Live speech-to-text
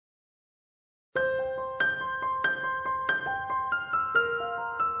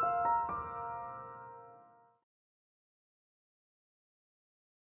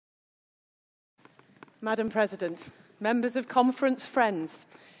Madam President, members of conference, friends,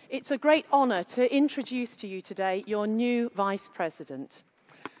 it's a great honour to introduce to you today your new Vice President.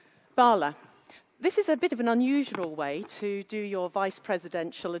 Bala, this is a bit of an unusual way to do your Vice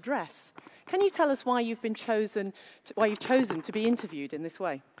Presidential address. Can you tell us why you've chosen to be interviewed in this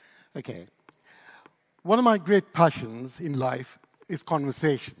way? Okay. One of my great passions in life is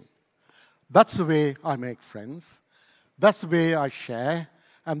conversation. That's the way I make friends, that's the way I share,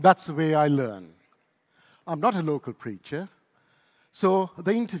 and that's the way I learn. I'm not a local preacher, so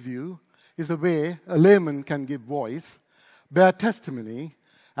the interview is a way a layman can give voice, bear testimony,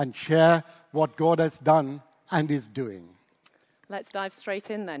 and share what God has done and is doing. Let's dive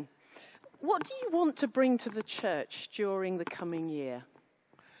straight in then. What do you want to bring to the church during the coming year?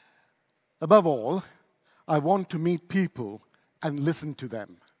 Above all, I want to meet people and listen to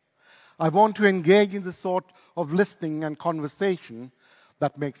them. I want to engage in the sort of listening and conversation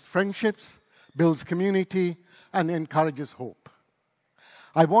that makes friendships, builds community, and encourages hope.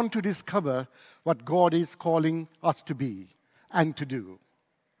 I want to discover what God is calling us to be and to do.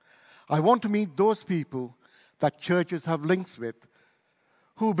 I want to meet those people that churches have links with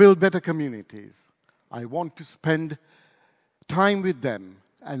who build better communities. I want to spend time with them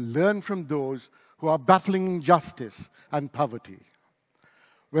and learn from those who are battling injustice and poverty,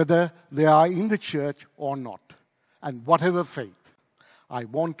 whether they are in the church or not, and whatever faith. I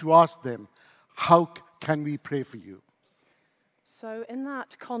want to ask them, how can we pray for you? So in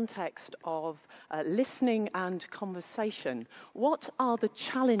that context of listening and conversation, what are the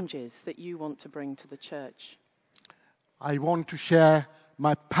challenges that you want to bring to the church? I want to share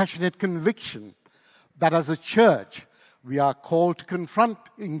my passionate conviction that as a church, we are called to confront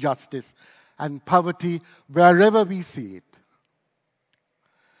injustice and poverty wherever we see it,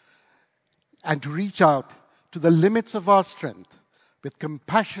 and to reach out to the limits of our strength with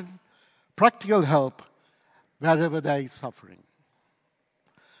compassion, practical help wherever there is suffering.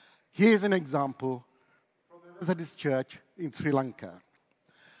 Here's an example from the Methodist Church in Sri Lanka.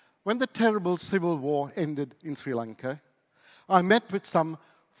 When the terrible civil war ended in Sri Lanka, I met with some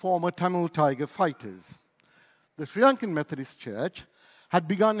former Tamil Tiger fighters. The Sri Lankan Methodist Church had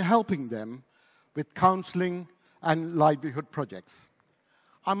begun helping them with counseling and livelihood projects.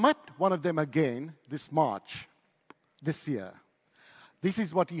 I met one of them again this March, this year. This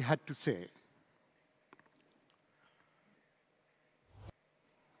is what he had to say.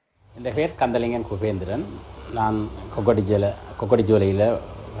 என் பேர் கந்தலிங்கன் குபேந்திரன். நான் கொக்கட்டிச்சோலையில்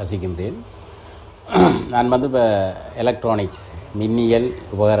வசிக்கின்றேன். நான் இப்போ electronics மின்னியல்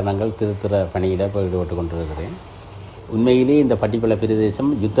உபகரணங்கள் திருத்துற பணியில் ஈடுபட்டு கொண்டிருக்கிறேன். உண்மையிலே இந்த பட்டிப்பள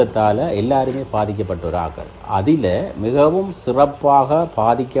பிரதேசம் யுத்தத்தால் எல்லாருமே பாதிக்கப்பட்ட ஒரு ஆக்கள். அதில் மிகவும் சிறப்பாக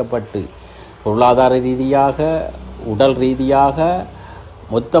பாதிக்கப்பட்டு பொருளாதார ரீதியாக உடல் ரீதியாக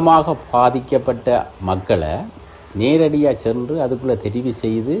மொத்தமாக பாதிக்கப்பட்ட மக்களை நேரடியாக சென்று அதுக்குள்ளே தெரிவு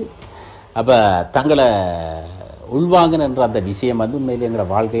செய்து அப்போ தங்களை உள்வாங்கன்ற அந்த விஷயம் உண்மையிலே எங்களோட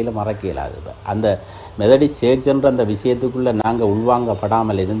வாழ்க்கையில் மறக்க இயலாது. அந்த மெதடிஸ்ட் சேர்ச்ன்ற அந்த விஷயத்துக்குள்ளே நாங்கள்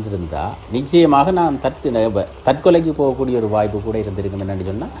உள்வாங்கப்படாமல் இருந்திருந்தால் நிச்சயமாக நான் தற்கொலைக்கு போகக்கூடிய ஒரு வாய்ப்பு கூட இருந்திருக்கும். என்னென்னு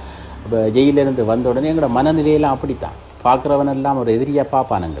சொன்னால் இப்போ ஜெயிலிருந்து வந்த உடனே எங்களோட மனநிலையெல்லாம் அப்படித்தான். பார்க்குறவனெல்லாம் ஒரு எதிரியாக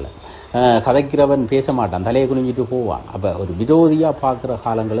பார்ப்பானுங்களை, கதைக்கிறவன் பேச மாட்டான், தலையை குனிஞ்சிட்டு போவான். அப்போ ஒரு விரோதியாக பார்க்குற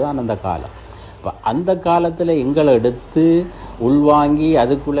காலங்கள் தான் அந்த காலம். இப்போ அந்த காலத்தில் எங்களை எடுத்து உள்வாங்கி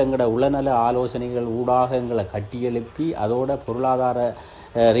அதுக்குள்ளே எங்களோட உளநல ஆலோசனைகள் ஊடாக எங்களை கட்டியெழுப்பி அதோட பொருளாதார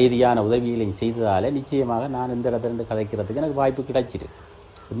ரீதியான உதவிகளையும் செய்ததால் நிச்சயமாக நான் இந்த இடத்துல கதைக்கிறதுக்கு எனக்கு வாய்ப்பு கிடைச்சிருக்கு.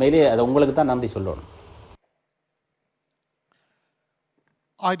 உண்மையிலே அதை உங்களுக்கு தான் நன்றி சொல்லணும்.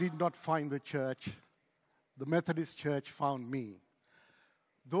 I did not find the church. The Methodist Church found me.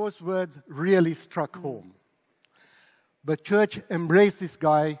 Those words really struck home. The church embraced this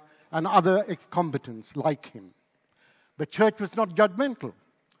guy and other ex-combatants like him. The church was not judgmental.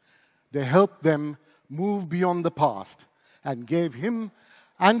 They helped them move beyond the past and gave him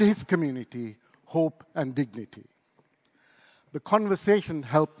and his community hope and dignity. The conversation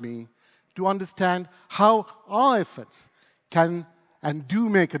helped me to understand how our efforts can and do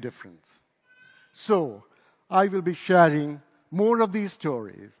make a difference. So, I will be sharing more of these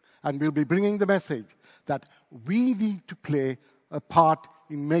stories and will be bringing the message that we need to play a part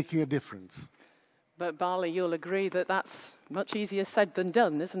in making a difference. But Bala, you'll agree that that's much easier said than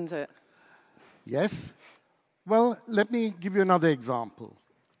done, isn't it? Yes. Well, let me give you another example.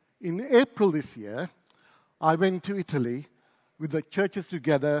 In April this year, I went to Italy with the churches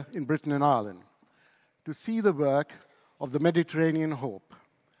together in Britain and Ireland to see the work of the Mediterranean Hope.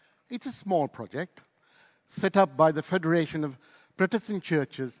 It's a small project set up by the Federation of Protestant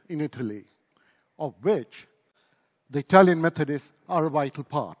Churches in Italy, of which the Italian Methodists are a vital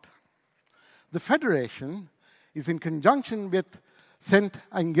part. The Federation is in conjunction with St.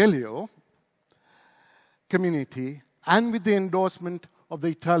 Angelio community and with the endorsement of the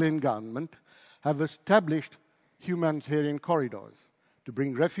Italian government have established humanitarian corridors to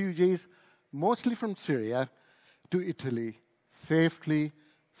bring refugees, mostly from Syria, to Italy safely,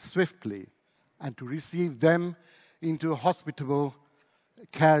 swiftly, and to receive them into a hospitable,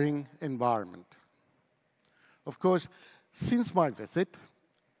 caring environment. Of course, since my visit,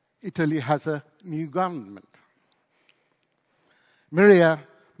 Italy has a new government. Maria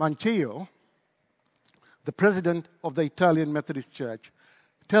Manchio, the president of the Italian Methodist Church,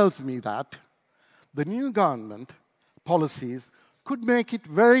 tells me that the new government policies could make it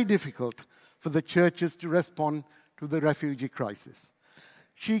very difficult for the churches to respond to the refugee crisis.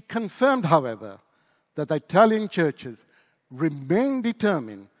 She confirmed, however, that the Italian churches remain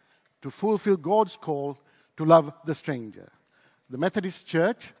determined to fulfill God's call to love the stranger. The Methodist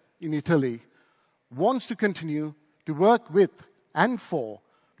Church in Italy wants to continue to work with and for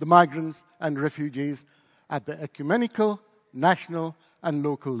the migrants and refugees at the ecumenical, national, and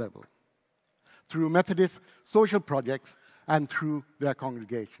local level, through Methodist social projects and through their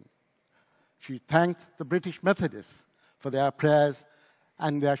congregation. She thanked the British Methodists for their prayers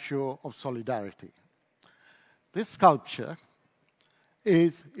and their show of solidarity. This sculpture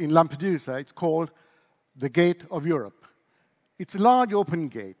is in Lampedusa. It's called the Gate of Europe. It's a large open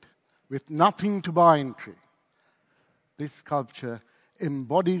gate with nothing to bar entry. This sculpture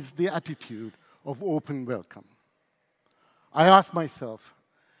embodies the attitude of open welcome. I asked myself,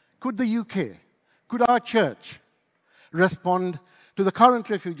 could the UK, could our church respond to the current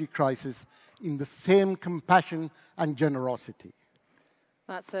refugee crisis in the same compassion and generosity?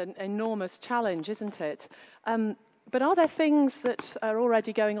 That's an enormous challenge, isn't it? But are there things that are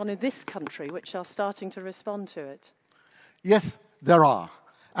already going on in this country which are starting to respond to it? Yes, there are.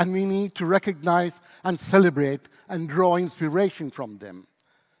 And we need to recognize and celebrate and draw inspiration from them.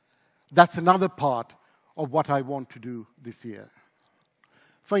 That's another part of what I want to do this year.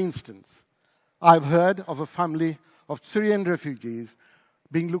 For instance, I've heard of a family of Syrian refugees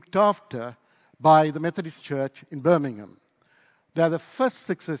being looked after by the Methodist Church in Birmingham. They're the first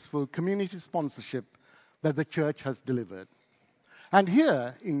successful community sponsorship that the church has delivered. And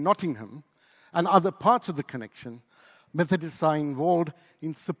here in Nottingham and other parts of the connection, Methodists are involved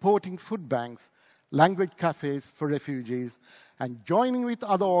in supporting food banks, language cafes for refugees, and joining with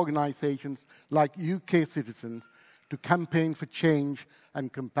other organizations like UK Citizens to campaign for change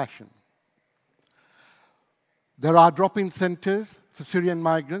and compassion. There are drop-in centers for Syrian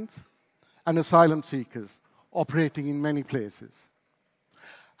migrants and asylum seekers operating in many places.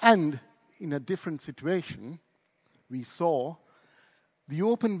 And in a different situation, we saw the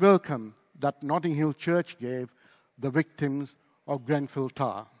open welcome that Notting Hill Church gave the victims of Grenfell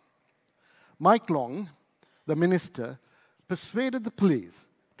Tower. Mike Long, the minister, persuaded the police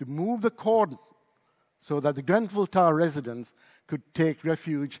to move the cordon so that the Grenfell Tower residents could take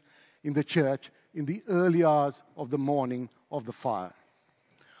refuge in the church in the early hours of the morning of the fire.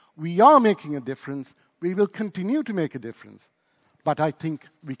 We are making a difference. We will continue to make a difference. But I think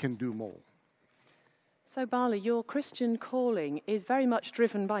we can do more. So, Bala, your Christian calling is very much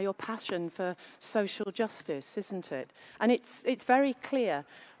driven by your passion for social justice, isn't it? And it's very clear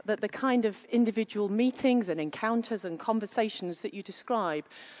that the kind of individual meetings and encounters and conversations that you describe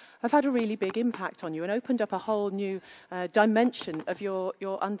have had a really big impact on you and opened up a whole new dimension of your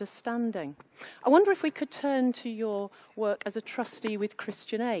understanding. I wonder if we could turn to your work as a trustee with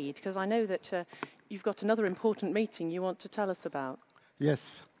Christian Aid, because I know that you've got another important meeting you want to tell us about.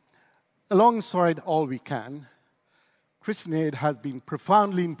 Yes. Alongside All We Can, Christian Aid has been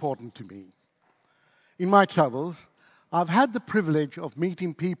profoundly important to me. In my travels, I've had the privilege of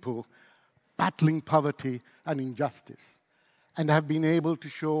meeting people battling poverty and injustice, and have been able to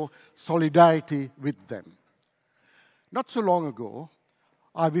show solidarity with them. Not so long ago,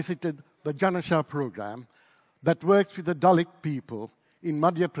 I visited the Janasha program that works with the Dalit people in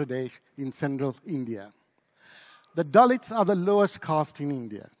Madhya Pradesh in central India. The Dalits are the lowest caste in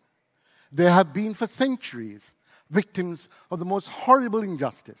India. They have been for centuries victims of the most horrible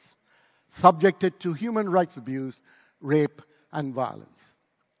injustice, subjected to human rights abuse, rape, and violence.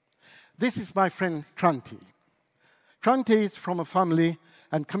 This is my friend Kranti. Kranti is from a family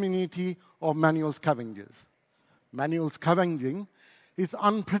and community of manual scavengers. Manual scavenging is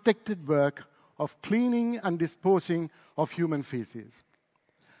unprotected work of cleaning and disposing of human feces.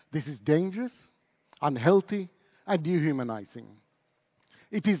 This is dangerous, unhealthy, and dehumanizing.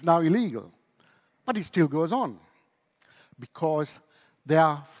 It is now illegal, but it still goes on because they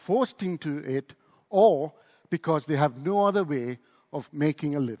are forced into it or because they have no other way of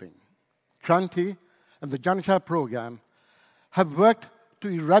making a living. Kranti and the Janashar program have worked to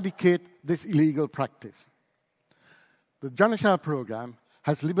eradicate this illegal practice. The Janashar program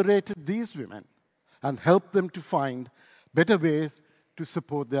has liberated these women and helped them to find better ways to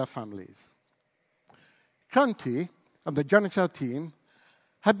support their families. Kranti and the Janashar team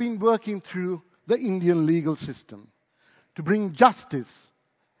have been working through the Indian legal system to bring to justice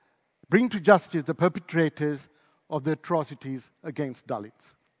the perpetrators of the atrocities against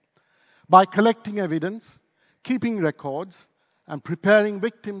Dalits. By collecting evidence, keeping records, and preparing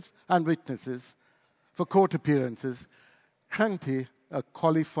victims and witnesses for court appearances, Kranti, a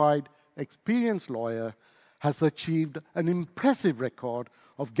qualified, experienced lawyer, has achieved an impressive record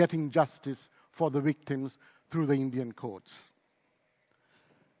of getting justice for the victims through the Indian courts.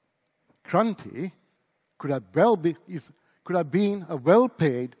 Kranti could have been a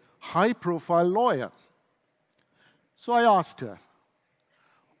well-paid, high-profile lawyer. So I asked her,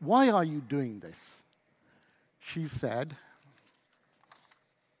 "Why are you doing this?" She said,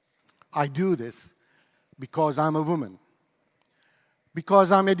 "I do this because I'm a woman,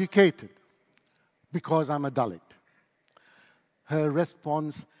 because I'm educated, because I'm a Dalit." Her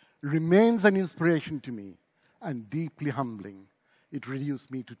response remains an inspiration to me and deeply humbling. It reduced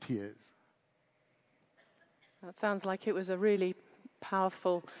me to tears. That sounds like it was a really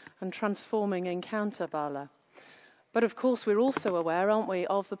powerful and transforming encounter, Bala. But of course, we're also aware, aren't we,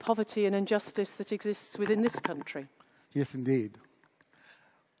 of the poverty and injustice that exists within this country. Yes, indeed.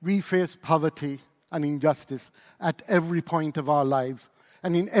 We face poverty and injustice at every point of our lives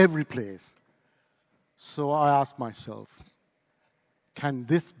and in every place. So I ask myself, can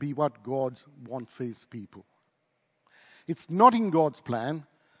this be what God wants for his people? It's not in God's plan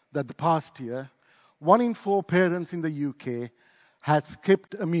that the past year, 1 in 4 parents in the UK had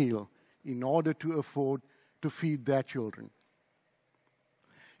skipped a meal in order to afford to feed their children.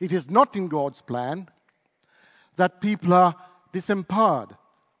 It is not in God's plan that people are disempowered,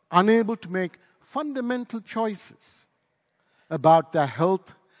 unable to make fundamental choices about their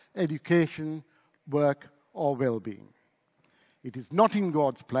health, education, work, or well-being. It is not in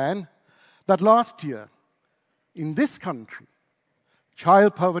God's plan that last year, in this country,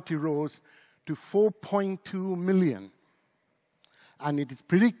 child poverty rose to 4.2 million, and it is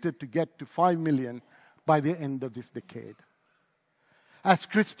predicted to get to 5 million by the end of this decade. As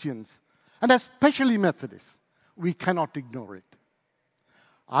Christians, and especially Methodists, we cannot ignore it.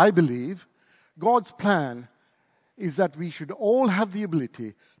 I believe God's plan is that we should all have the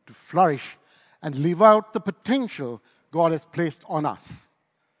ability to flourish and live out the potential God has placed on us.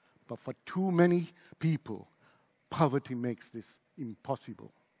 But for too many people, poverty makes this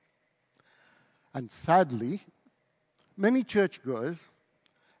impossible. And sadly, many churchgoers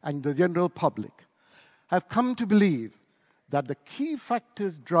and the general public have come to believe that the key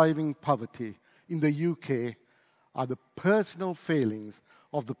factors driving poverty in the UK are the personal failings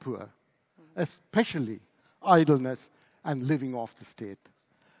of the poor, especially idleness and living off the state.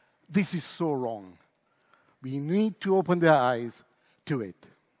 This is so wrong. We need to open their eyes to it.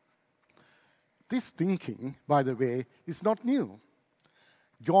 This thinking, by the way, is not new.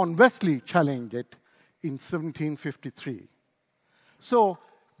 John Wesley challenged it in 1753. So,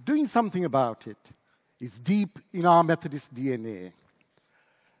 doing something about it is deep in our Methodist DNA.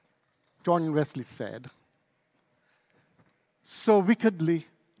 John Wesley said, "So wickedly,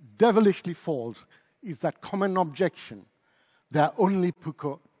 devilishly false is that common objection. They are only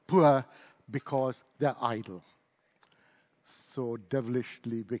poor because they're idle." So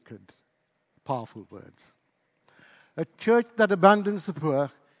devilishly wicked, powerful words. A church that abandons the poor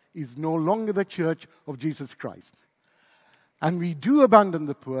is no longer the church of Jesus Christ. And we do abandon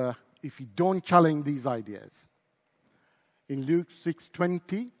the poor if we don't challenge these ideas. In Luke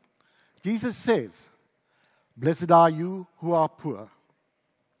 6:20, Jesus says, "Blessed are you who are poor,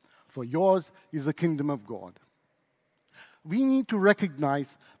 for yours is the kingdom of God." We need to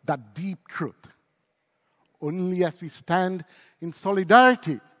recognize that deep truth. Only as we stand in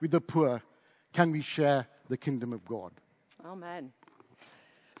solidarity with the poor can we share the kingdom of God. Amen.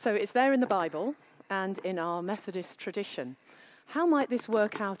 So it's there in the Bible and in our Methodist tradition. How might this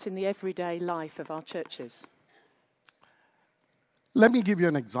work out in the everyday life of our churches? Let me give you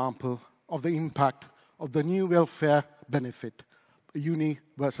an example of the impact of the new welfare benefit,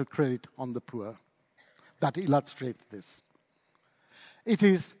 universal credit on the poor, that illustrates this. It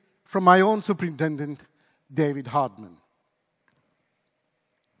is from my own superintendent, David Hardman.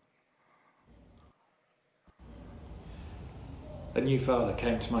 A new father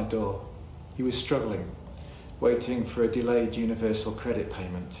came to my door. He was struggling, waiting for a delayed universal credit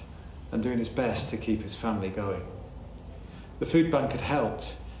payment and doing his best to keep his family going. The food bank had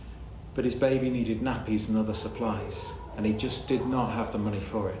helped, but his baby needed nappies and other supplies, and he just did not have the money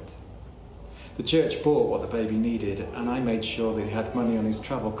for it. The church bought what the baby needed, and I made sure that he had money on his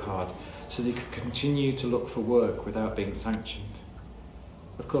travel card so that he could continue to look for work without being sanctioned.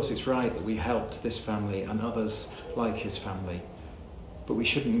 Of course, it's right that we helped this family and others like his family, but we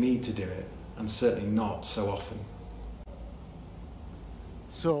shouldn't need to do it, and certainly not so often.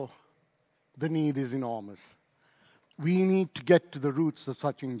 So, the need is enormous. We need to get to the roots of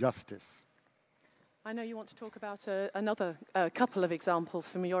such injustice. I know you want to talk about another couple of examples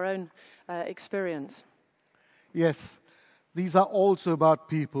from your own experience. Yes, these are also about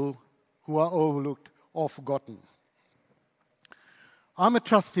people who are overlooked or forgotten. I'm a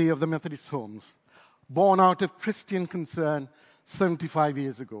trustee of the Methodist Homes, born out of Christian concern 75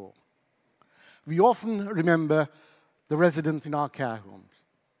 years ago. We often remember the residents in our care homes,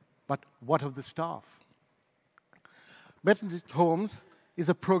 but what of the staff? Methodist Homes is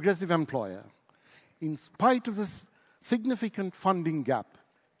a progressive employer. In spite of the significant funding gap,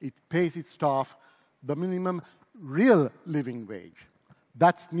 it pays its staff the minimum real living wage.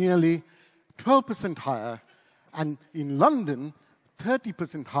 That's nearly 12% higher, and in London,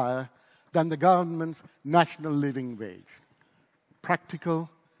 30% higher than the government's national living wage. Practical,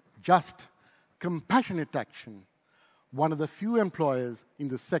 just, compassionate action. One of the few employers in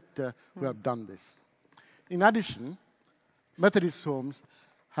the sector who have done this. In addition, Methodist Homes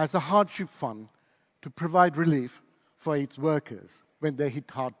has a hardship fund to provide relief for its workers when they hit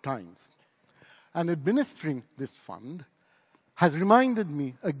hard times. And administering this fund has reminded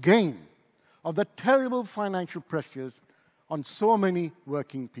me again of the terrible financial pressures on so many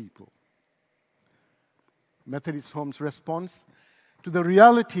working people. Methodist Homes' response to the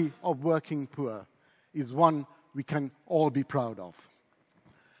reality of working poor is one we can all be proud of.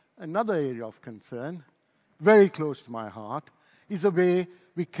 Another area of concern, very close to my heart, is the way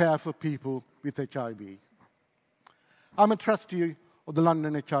we care for people with HIV. I'm a trustee of the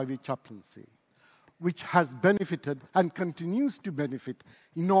London HIV chaplaincy, which has benefited and continues to benefit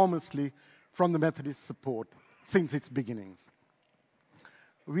enormously from the Methodist support since its beginnings.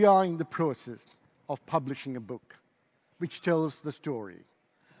 We are in the process of publishing a book which tells the story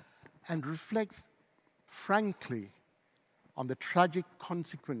and reflects frankly on the tragic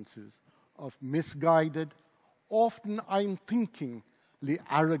consequences of misguided, often unthinkingly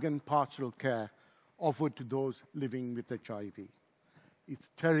arrogant pastoral care offered to those living with HIV. It's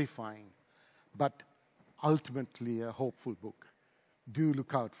terrifying, but ultimately a hopeful book. Do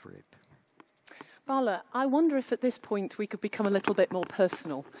look out for it. Bala, I wonder if at this point we could become a little bit more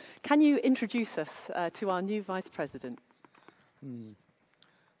personal. Can you introduce us to our new Vice President?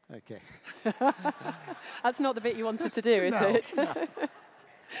 Okay. That's not the bit you wanted to do, is it? No.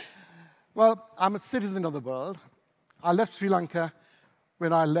 Well, I'm a citizen of the world. I left Sri Lanka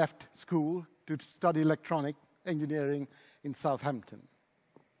when I left school to study electronic engineering in Southampton.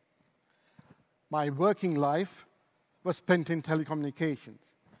 My working life was spent in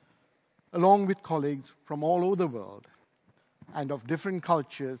telecommunications, along with colleagues from all over the world and of different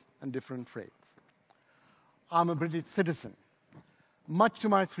cultures and different faiths. I'm a British citizen. Much to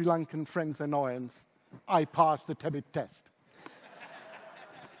my Sri Lankan friends' annoyance, I passed the Tebet test.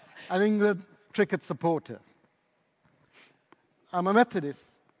 An England cricket supporter. I'm a Methodist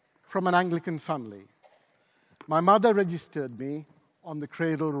from an Anglican family. My mother registered me on the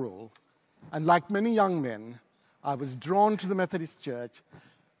cradle roll, and like many young men, I was drawn to the Methodist Church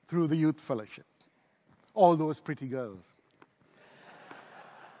through the youth fellowship. All those pretty girls.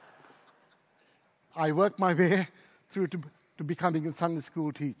 I worked my way through to becoming a Sunday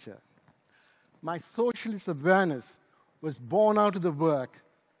school teacher. My socialist awareness was born out of the work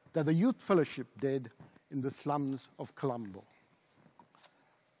that the youth fellowship did in the slums of Colombo.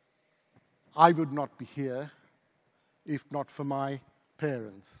 I would not be here if not for my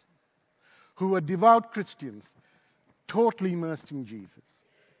parents, who were devout Christians, totally immersed in Jesus.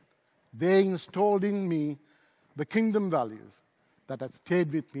 They installed in me the kingdom values that have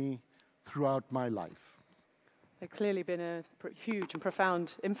stayed with me throughout my life. They've clearly been a huge and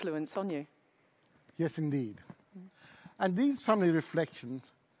profound influence on you. Yes, indeed. And these family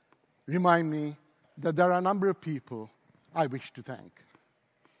reflections remind me that there are a number of people I wish to thank.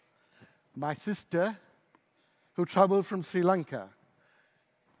 My sister, who traveled from Sri Lanka.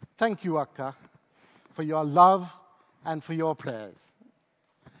 Thank you, Akka, for your love and for your prayers.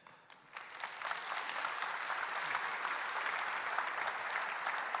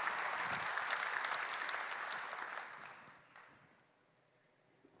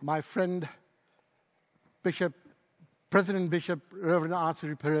 My friend, President Bishop Reverend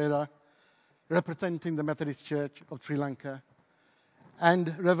Asiri Pereira, representing the Methodist Church of Sri Lanka,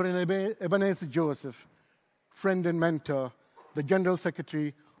 and Reverend Ebenezer Joseph, friend and mentor, the General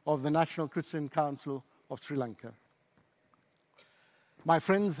Secretary of the National Christian Council of Sri Lanka. My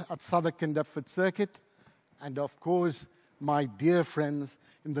friends at Southwark and Deptford Circuit, and of course, my dear friends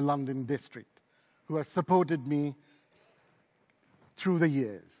in the London District, who have supported me through the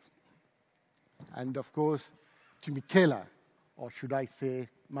years. And of course, to Michaela, or should I say,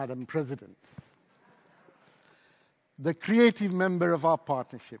 Madam President, the creative member of our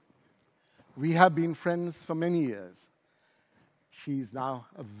partnership. We have been friends for many years. She is now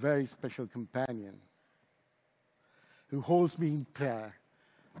a very special companion who holds me in prayer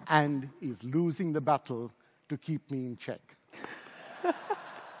and is losing the battle to keep me in check.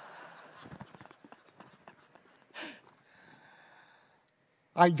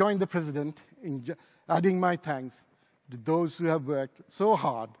 I join the President in adding my thanks to those who have worked so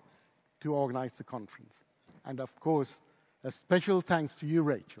hard to organize the conference. And of course, a special thanks to you,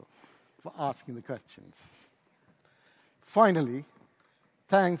 Rachel, for asking the questions. Finally,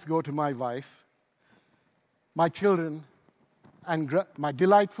 thanks go to my wife, my children, and my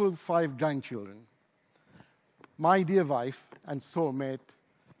delightful 5 grandchildren. My dear wife and soulmate,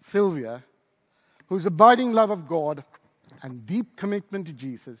 Sylvia, whose abiding love of God and deep commitment to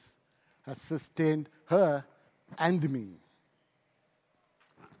Jesus has sustained her and me.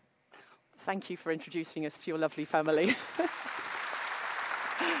 Thank you for introducing us to your lovely family.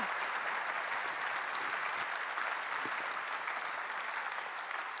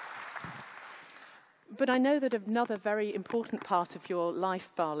 But I know that another very important part of your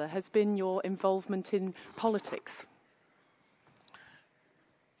life, Bala, has been your involvement in politics.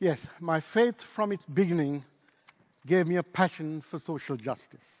 Yes, my faith from its beginning gave me a passion for social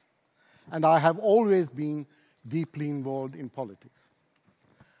justice, and I have always been deeply involved in politics.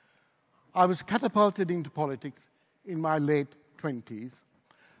 I was catapulted into politics in my late 20s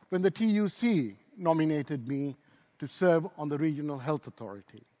when the TUC nominated me to serve on the Regional Health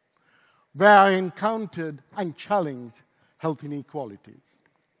Authority, where I encountered and challenged health inequalities.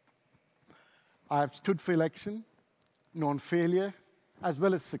 I have stood for election, known failure as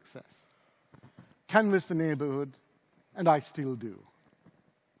well as success, canvassed the neighborhood, and I still do.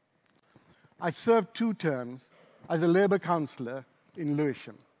 I served 2 terms as a Labour councillor in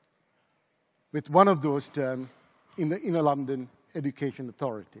Lewisham, with one of those terms in the Inner London Education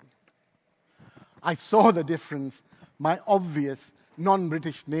Authority. I saw the difference my obvious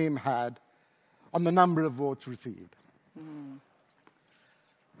non-British name had on the number of votes received.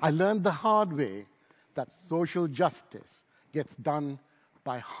 I learned the hard way that social justice gets done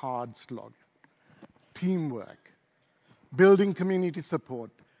by hard slog, teamwork, building community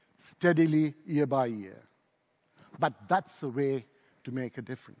support steadily year by year. But that's the way to make a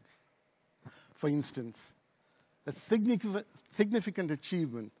difference. For instance, a significant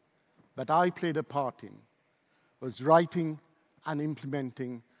achievement that I played a part in was writing and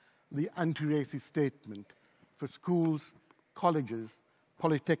implementing the anti-racist statement for schools, colleges,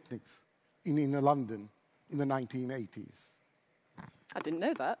 polytechnics in Inner London in the 1980s. I didn't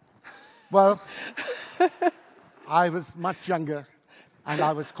know that. Well, I was much younger, and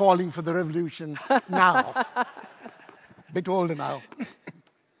I was calling for the revolution now. A bit older now.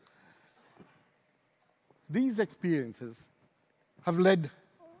 These experiences have led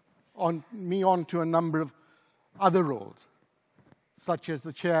me on to a number of other roles, such as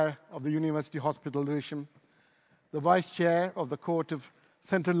the chair of the University Hospital Lewisham, the vice chair of the Court of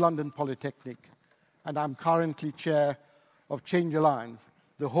Central London Polytechnic, and I'm currently chair of Change Alliance,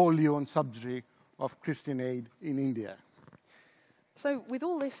 the wholly owned subsidiary of Christian Aid in India. So with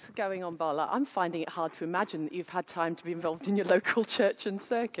all this going on, Bala, I'm finding it hard to imagine that you've had time to be involved in your local church and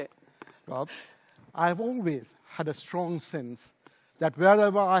circuit. Well, I've always had a strong sense that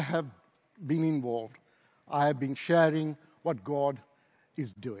wherever I have been involved, I have been sharing what God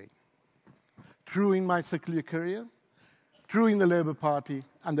is doing. True in my secular career, true in the Labour Party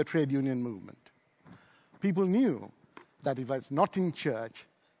and the trade union movement. People knew that if I was not in church,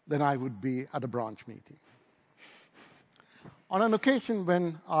 then I would be at a branch meeting. On an occasion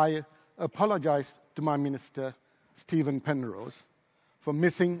when I apologized to my minister, Stephen Penrose, for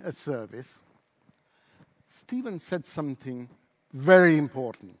missing a service, Stephen said something very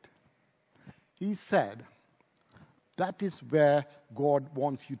important. He said, "That is where God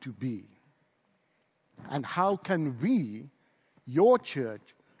wants you to be. And how can we, your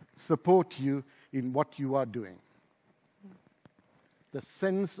church, support you in what you are doing?" The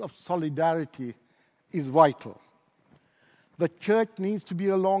sense of solidarity is vital. The church needs to be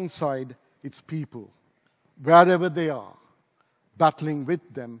alongside its people, wherever they are, battling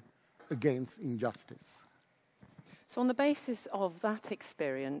with them against injustice. So on the basis of that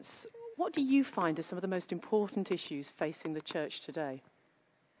experience, what do you find are some of the most important issues facing the church today?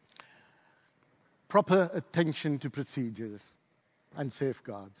 Proper attention to procedures and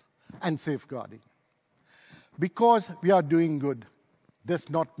safeguards and safeguarding. Because we are doing good does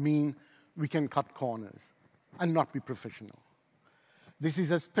not mean we can cut corners and not be professional. This is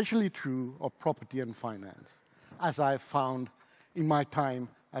especially true of property and finance, as I have found in my time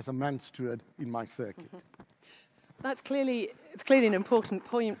as a man steward in my circuit. It's clearly an important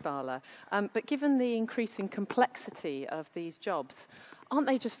point, Bala. But given the increasing complexity of these jobs, aren't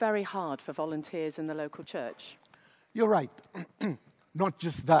they just very hard for volunteers in the local church? You're right. Not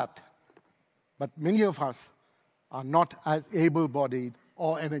just that, but many of us are not as able-bodied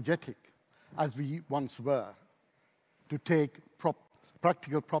or energetic as we once were to take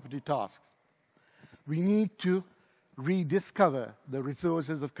practical property tasks. We need to rediscover the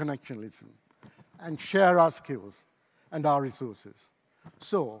resources of connectionalism and share our skills and our resources.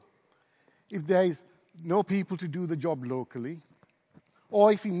 So, if there is no people to do the job locally,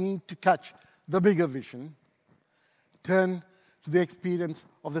 or if we need to catch the bigger vision, turn to the experience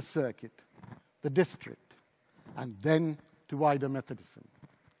of the circuit, the district, and then to wider Methodism.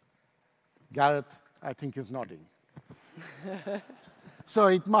 Gareth, I think, is nodding. So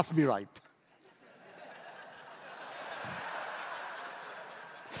it must be right.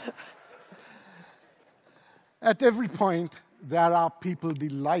 At every point, there are people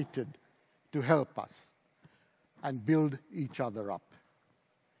delighted to help us and build each other up.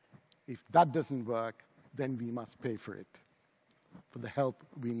 If that doesn't work, then we must pay for it, for the help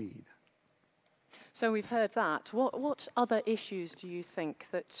we need. So we've heard that. What other issues do you think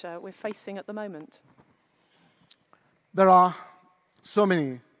that we're facing at the moment? There are so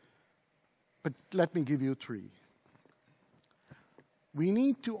many, but let me give you three. We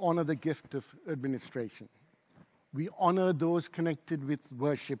need to honor the gift of administration. We honor those connected with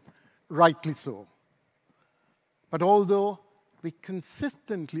worship, rightly so. But although we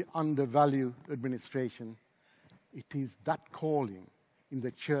consistently undervalue administration, it is that calling in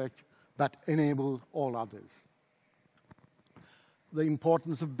the church that enables all others. The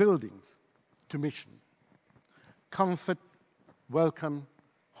importance of buildings to mission. Comfort, welcome,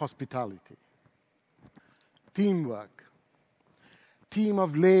 hospitality. Teamwork. Team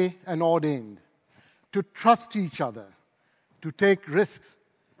of lay and ordained. To trust each other, to take risks,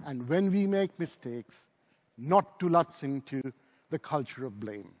 and when we make mistakes, not to lapse into the culture of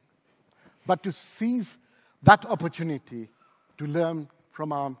blame, but to seize that opportunity to learn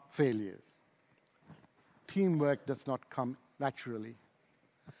from our failures. Teamwork does not come naturally.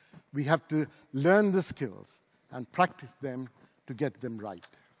 We have to learn the skills and practice them to get them right.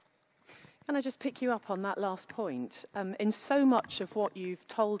 Can I just pick you up on that last point? In so much of what you've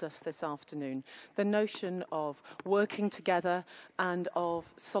told us this afternoon, the notion of working together and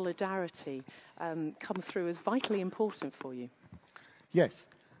of solidarity come through as vitally important for you. Yes,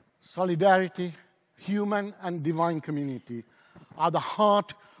 solidarity, human and divine community are the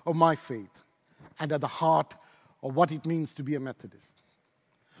heart of my faith and at the heart of what it means to be a Methodist.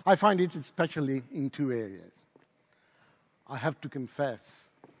 I find it especially in two areas. I have to confess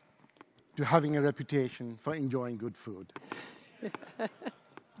to having a reputation for enjoying good food.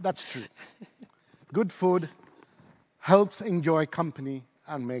 That's true. Good food helps enjoy company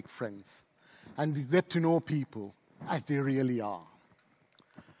and make friends, and we get to know people as they really are.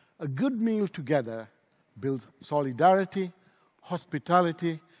 A good meal together builds solidarity,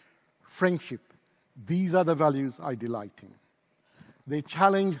 hospitality, friendship. These are the values I delight in. They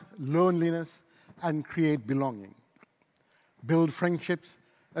challenge loneliness and create belonging, build friendships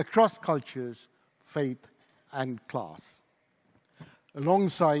across cultures, faith, and class.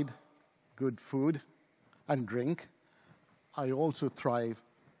 Alongside good food and drink, I also thrive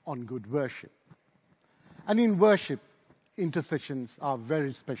on good worship. And in worship, intercessions are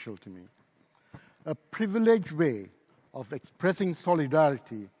very special to me. A privileged way of expressing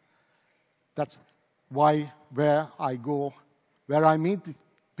solidarity. That's why where I go, where I meet these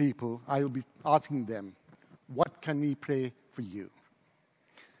people, I will be asking them, what can we pray for you?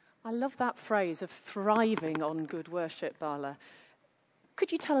 I love that phrase of thriving on good worship, Bala.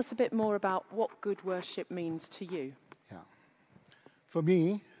 Could you tell us a bit more about what good worship means to you? Yeah. For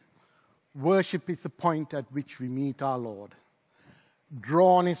me, worship is the point at which we meet our Lord,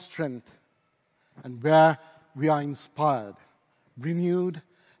 draw on His strength, and where we are inspired, renewed,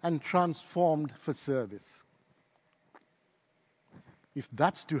 and transformed for service. If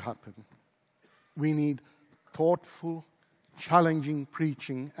that's to happen, we need thoughtful, challenging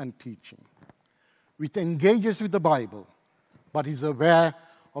preaching and teaching, which engages with the Bible, but is aware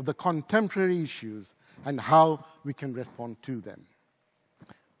of the contemporary issues and how we can respond to them.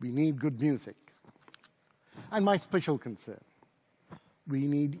 We need good music. And my special concern, we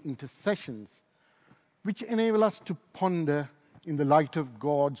need intercessions which enable us to ponder in the light of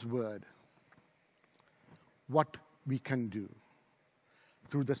God's word what we can do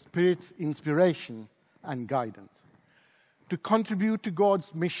through the Spirit's inspiration and guidance to contribute to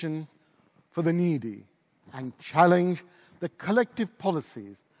God's mission for the needy and challenge the collective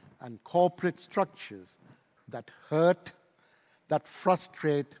policies and corporate structures that hurt, that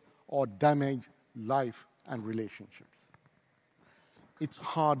frustrate, or damage life and relationships. It's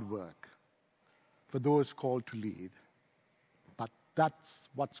hard work for those called to lead, but that's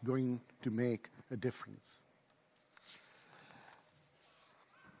what's going to make a difference.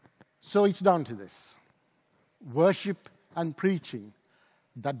 So it's down to this: worship and preaching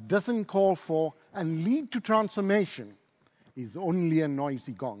that doesn't call for and lead to transformation is only a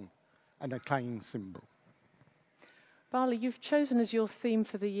noisy gong and a clanging cymbal. Bala, you've chosen as your theme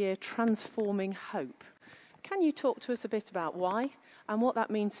for the year transforming hope. Can you talk to us a bit about why and what that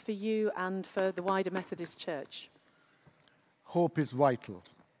means for you and for the wider Methodist Church? Hope is vital,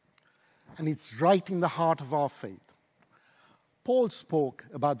 and it's right in the heart of our faith. Paul spoke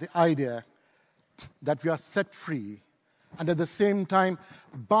about the idea that we are set free and at the same time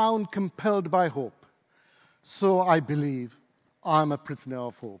bound, compelled by hope. So I believe I'm a prisoner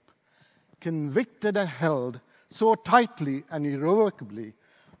of hope, convicted and held so tightly and irrevocably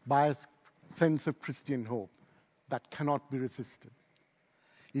by a sense of Christian hope that cannot be resisted.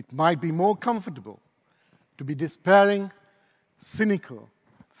 It might be more comfortable to be despairing, cynical,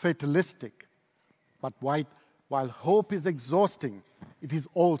 fatalistic, but while hope is exhausting, it is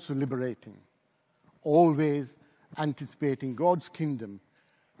also liberating, always anticipating God's kingdom,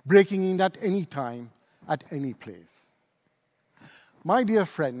 breaking in at any time, at any place. My dear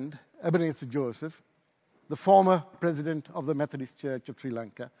friend, Ebenezer Joseph, the former president of the Methodist Church of Sri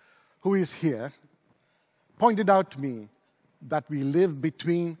Lanka, who is here, pointed out to me that we live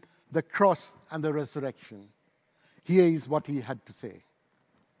between the cross and the resurrection. Here is what he had to say.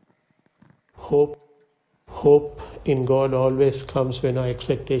 Hope in God always comes when our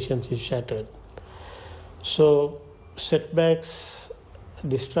expectations is shattered. So setbacks,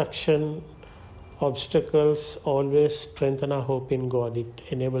 destruction, obstacles always strengthen our hope in God. It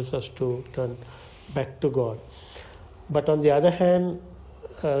enables us to turn back to God. But on the other hand,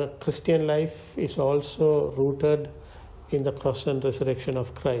 Christian life is also rooted in the cross and resurrection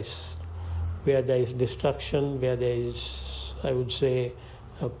of Christ, where there is destruction, where there is, I would say,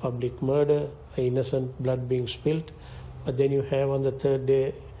 a public murder, innocent blood being spilled. But then you have on the third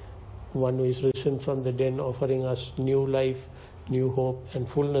day one who is risen from the dead, offering us new life, new hope, and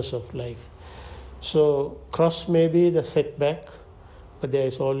fullness of life. So cross may be the setback, but there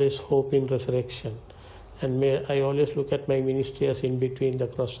is always hope in resurrection. And I always look at my ministry as in between the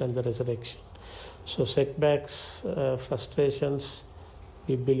cross and the resurrection. So setbacks, frustrations,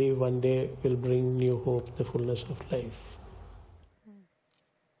 we believe one day will bring new hope, the fullness of life.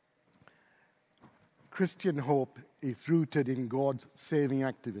 Christian hope is rooted in God's saving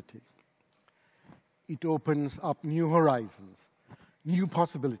activity. It opens up new horizons, new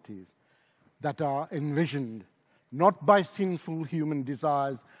possibilities that are envisioned not by sinful human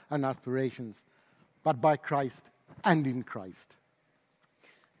desires and aspirations, but by Christ and in Christ.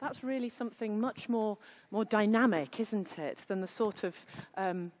 That's really something much more dynamic, isn't it, than the sort of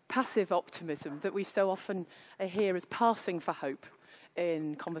passive optimism that we so often hear as passing for hope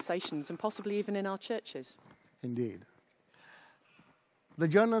in conversations and possibly even in our churches. Indeed. The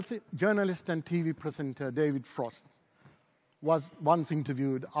journalist and TV presenter David Frost was once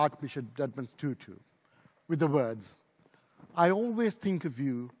interviewed Archbishop Desmond Tutu with the words, "I always think of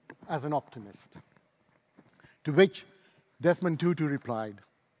you as an optimist." To which Desmond Tutu replied,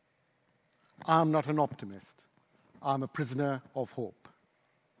 "I'm not an optimist. I'm a prisoner of hope."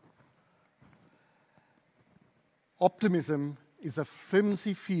 Optimism is a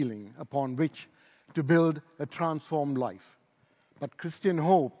flimsy feeling upon which to build a transformed life. But Christian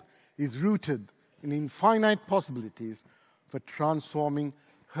hope is rooted in infinite possibilities for transforming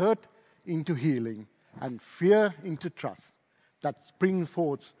hurt into healing and fear into trust that spring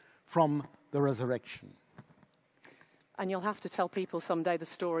forth from the resurrection. And you'll have to tell people someday the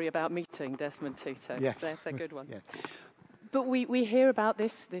story about meeting Desmond Tutu. Yes. That's a good one. Yes. But we hear about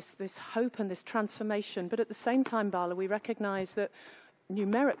this hope and this transformation, but at the same time, Bala, we recognise that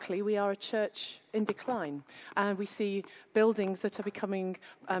numerically we are a church in decline, and we see buildings that are becoming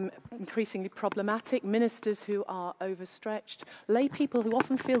increasingly problematic, ministers who are overstretched, lay people who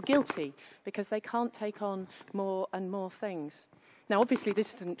often feel guilty because they can't take on more and more things. Now, obviously,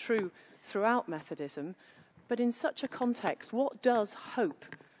 this isn't true throughout Methodism, but in such a context, what does hope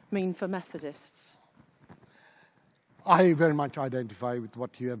mean for Methodists? I very much identify with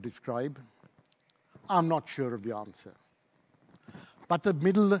what you have described. I'm not sure of the answer. But in the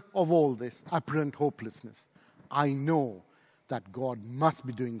middle of all this apparent hopelessness, I know that God must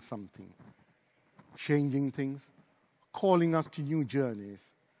be doing something, changing things, calling us to new journeys.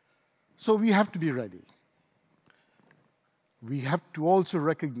 So we have to be ready. We have to also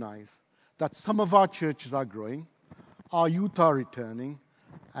recognize that some of our churches are growing, our youth are returning,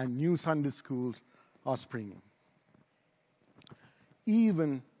 and new Sunday schools are springing.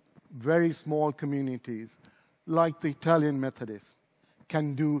 Even very small communities like the Italian Methodists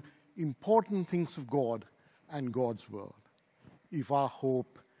can do important things of God and God's world if our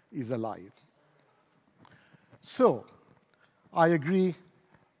hope is alive. So, I agree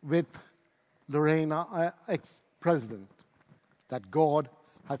with Lorena, ex-president, that God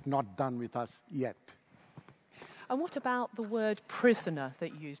has not done with us yet. And what about the word prisoner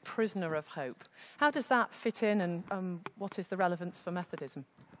that you used, prisoner of hope? How does that fit in, and what is the relevance for Methodism?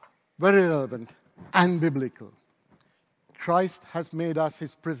 Very relevant and biblical. Christ has made us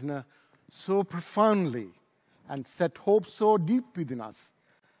his prisoner so profoundly and set hope so deep within us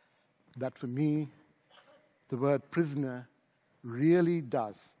that for me, the word prisoner really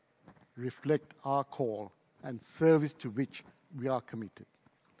does reflect our call and service to which we are committed.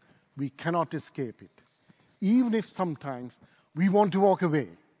 We cannot escape it. Even if sometimes we want to walk away,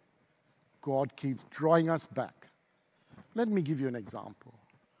 God keeps drawing us back. Let me give you an example.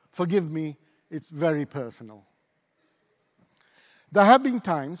 Forgive me, it's very personal. There have been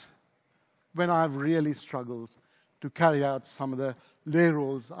times when I've really struggled to carry out some of the lay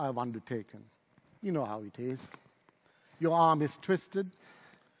roles I've undertaken. You know how it is. Your arm is twisted,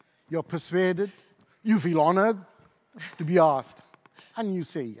 you're persuaded, you feel honored to be asked, and you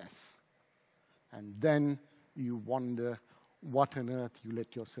say yes. And then you wonder what on earth you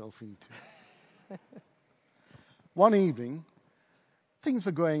let yourself into. One evening, things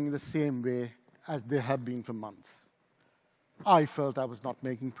were going the same way as they have been for months. I felt I was not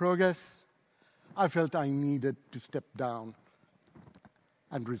making progress. I felt I needed to step down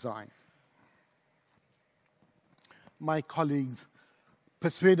and resign. My colleagues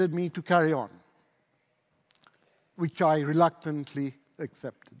persuaded me to carry on, which I reluctantly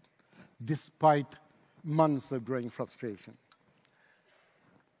accepted, despite months of growing frustration.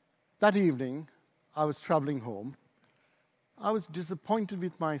 That evening, I was traveling home. I was disappointed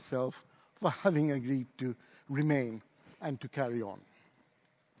with myself for having agreed to remain and to carry on.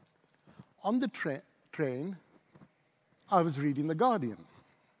 On the train, I was reading The Guardian.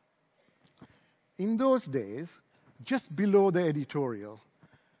 In those days, just below the editorial,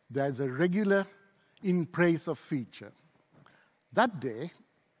 there's a regular in praise of feature. That day,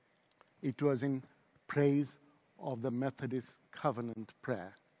 it was in praise of the Methodist covenant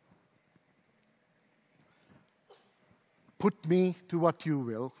prayer. Put me to what you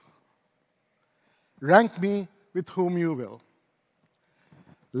will. Rank me with whom you will.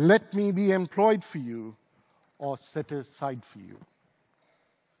 Let me be employed for you or set aside for you.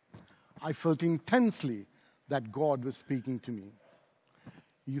 I felt intensely that God was speaking to me.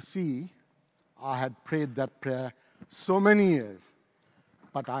 You see, I had prayed that prayer so many years,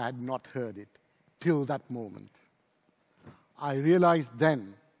 but I had not heard it till that moment. I realized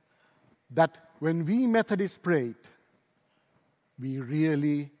then that when we Methodists prayed, we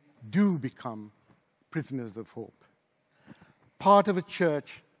really do become prisoners of hope. Part of a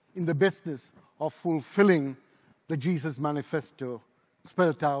church in the business of fulfilling the Jesus manifesto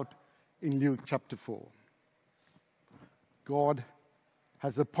spelled out in Luke chapter 4. God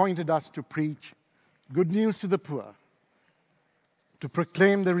has appointed us to preach good news to the poor, to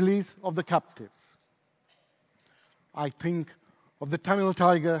proclaim the release of the captives. I think of the Tamil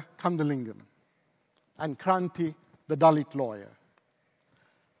tiger Kandalingam and Kranti, the Dalit lawyer,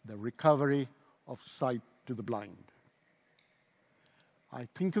 the recovery of sight to the blind. I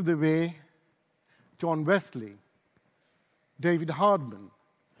think of the way John Wesley, David Hardman,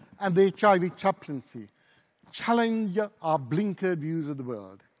 and the HIV chaplaincy challenge our blinkered views of the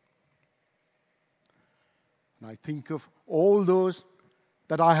world. And I think of all those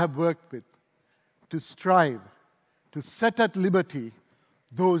that I have worked with to strive to set at liberty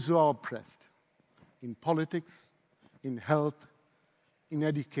those who are oppressed in politics, in health, in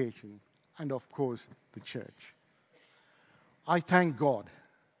education, and of course, the church. I thank God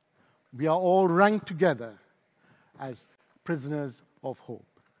we are all ranked together as prisoners of hope.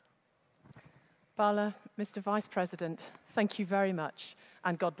 Bala, Mr. Vice President, thank you very much,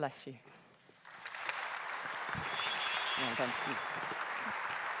 and God bless you. Well, thank you.